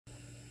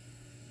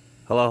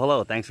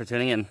Hello, thanks for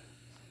tuning in.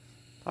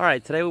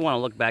 Alright, today we want to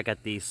look back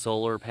at the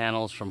solar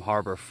panels from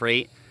Harbor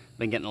Freight.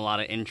 Been getting a lot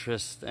of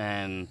interest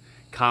and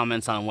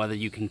comments on whether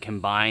you can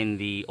combine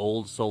the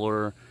old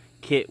solar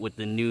kit with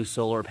the new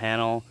solar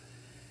panel.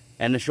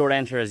 And the short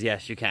answer is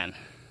yes, you can.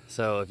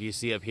 So if you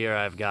see up here,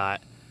 I've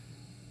got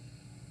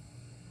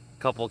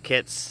a couple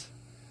kits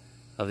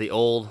of the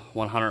old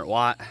 100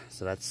 watt.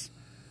 So that's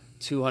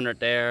 200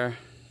 there.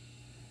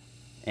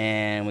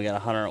 And we got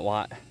a 100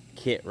 watt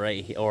kit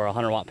right here, or a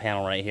 100 watt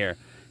panel right here,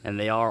 and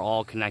they are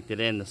all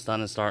connected in. The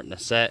sun is starting to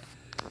set,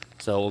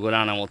 so we'll go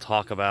down and we'll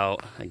talk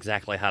about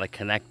exactly how to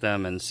connect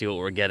them and see what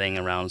we're getting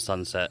around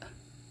sunset.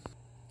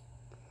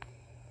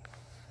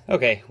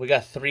 Okay, we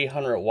got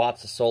 300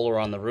 watts of solar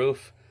on the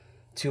roof,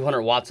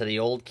 200 watts of the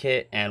old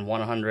kit, and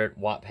 100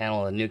 watt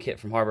panel of the new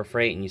kit from Harbor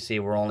Freight, and you see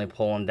we're only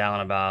pulling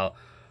down about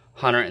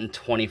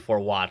 124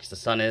 watts. The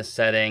sun is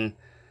setting,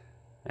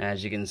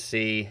 as you can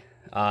see.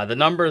 The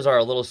numbers are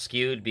a little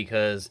skewed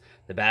because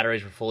the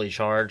batteries were fully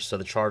charged, so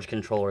the charge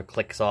controller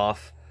clicks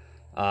off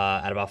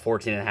at about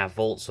 14.5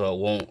 volts, so it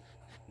won't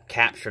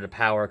capture the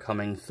power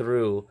coming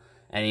through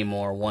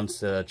anymore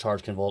once the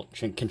charge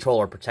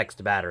controller protects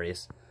the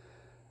batteries.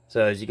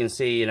 So as you can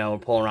see, you know, we're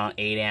pulling around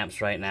 8 amps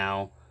right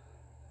now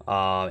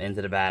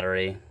into the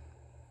battery,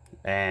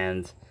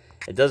 and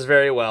it does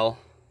very well.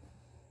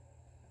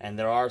 And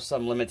there are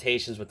some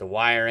limitations with the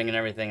wiring and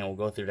everything, and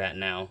we'll go through that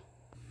now.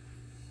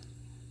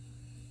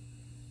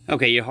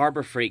 Okay, your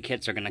Harbor Freight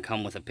kits are going to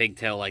come with a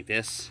pigtail like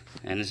this,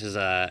 and this is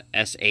a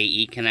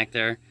SAE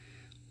connector.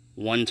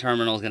 One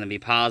terminal is going to be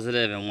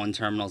positive and one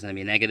terminal is going to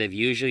be negative.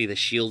 Usually the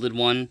shielded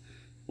one,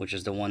 which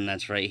is the one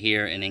that's right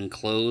here and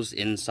enclosed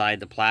inside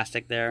the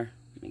plastic there.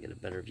 Let me get a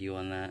better view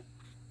on that.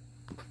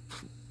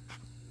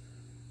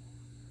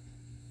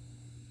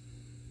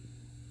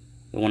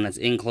 The one that's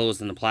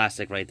enclosed in the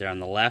plastic right there on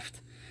the left,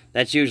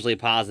 that's usually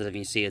positive.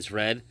 You see it's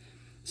red.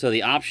 So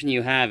the option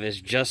you have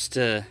is just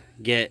to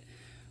get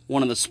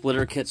one of the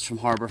splitter kits from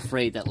Harbor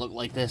Freight that look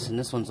like this, and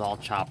this one's all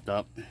chopped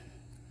up.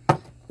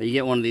 But you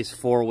get one of these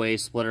 4-way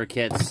splitter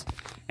kits,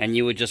 and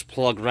you would just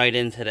plug right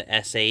into the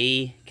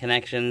SAE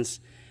connections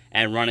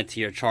and run it to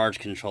your charge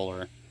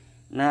controller.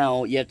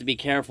 Now, you have to be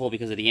careful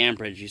because of the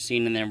amperage. You've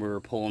seen in there we were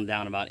pulling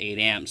down about 8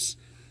 amps.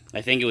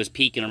 I think it was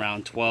peaking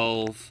around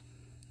 12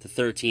 to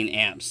 13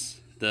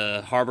 amps.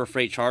 The Harbor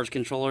Freight charge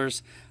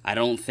controllers, I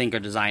don't think are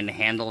designed to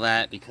handle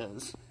that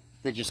because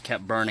they just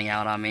kept burning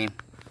out on me.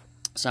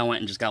 So I went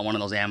and just got one of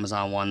those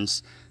Amazon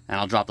ones, and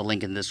I'll drop the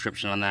link in the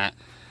description on that.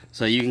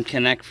 So you can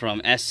connect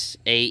from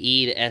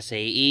SAE to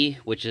SAE,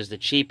 which is the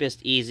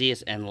cheapest,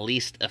 easiest, and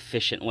least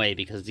efficient way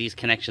because these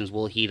connections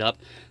will heat up,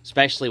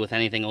 especially with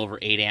anything over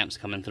 8 amps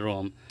coming through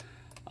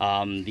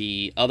them.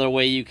 The other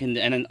way you can,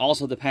 and it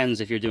also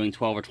depends if you're doing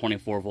 12 or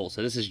 24 volts.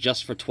 So this is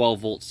just for 12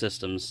 volt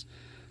systems.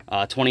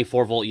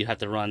 24 volt you'd have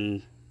to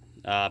run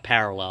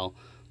parallel.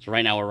 So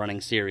right now we're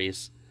running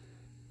series.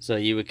 So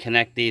you would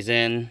connect these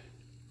in,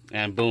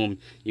 and boom,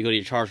 you go to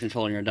your charge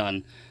controller and you're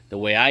done. The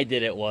way I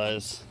did it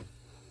was,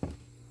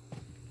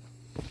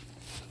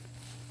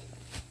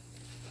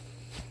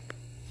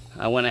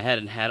 I went ahead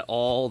and had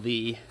all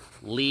the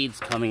leads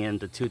coming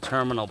into 2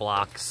 terminal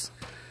blocks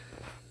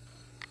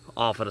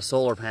off of the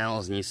solar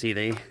panels, and you see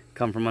they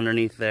come from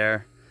underneath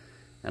there,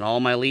 and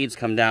all my leads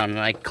come down, and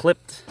I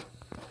clipped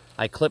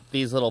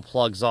these little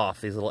plugs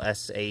off, these little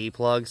SAE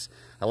plugs.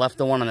 I left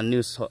the one on the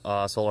new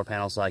solar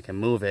panel so I can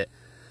move it,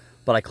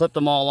 but I clipped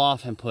them all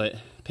off and put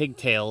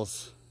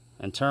pigtails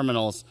and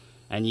terminals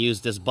and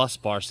used this bus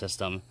bar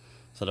system.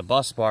 So the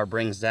bus bar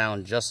brings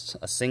down just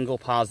a single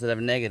positive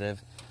and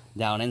negative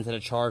down into the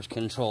charge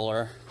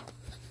controller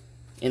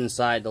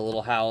inside the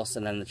little house,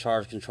 and then the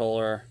charge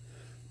controller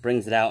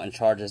brings it out and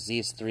charges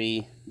these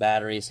 3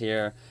 batteries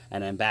here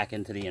and then back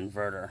into the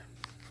inverter.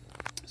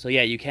 So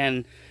yeah, you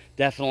can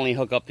definitely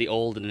hook up the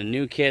old and the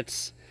new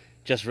kits,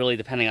 just really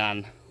depending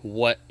on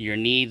what your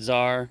needs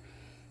are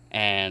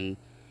and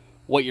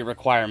what your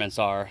requirements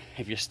are.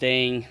 If you're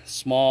staying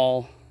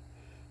small,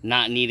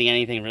 not needing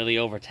anything really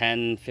over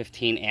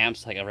 10-15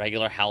 amps like a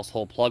regular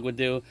household plug would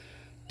do,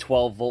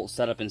 12 volt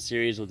setup in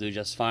series will do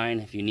just fine.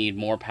 If you need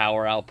more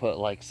power output,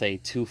 like say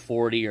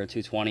 240 or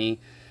 220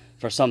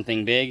 for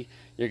something big,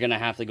 you're gonna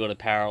have to go to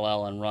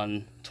parallel and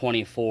run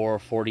 24,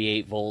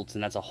 48 volts,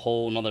 and that's a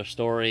whole nother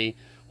story,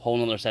 whole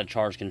nother set of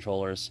charge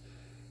controllers.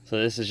 So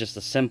this is just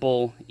a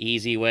simple,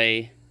 easy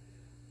way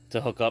to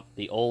hook up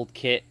the old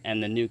kit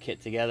and the new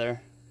kit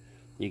together.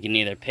 You can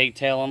either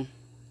pigtail them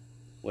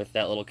with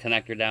that little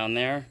connector down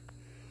there,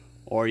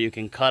 or you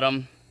can cut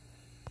them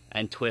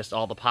and twist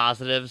all the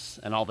positives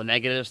and all the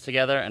negatives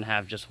together and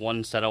have just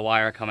one set of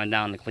wire coming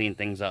down to clean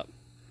things up.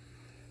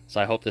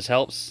 So I hope this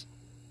helps.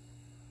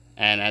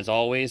 And as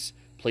always,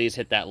 please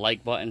hit that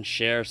like button,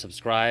 share,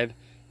 subscribe.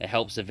 It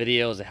helps the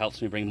videos, it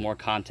helps me bring more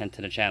content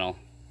to the channel.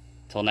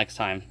 Till next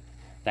time,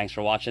 thanks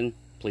for watching.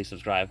 Please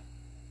subscribe.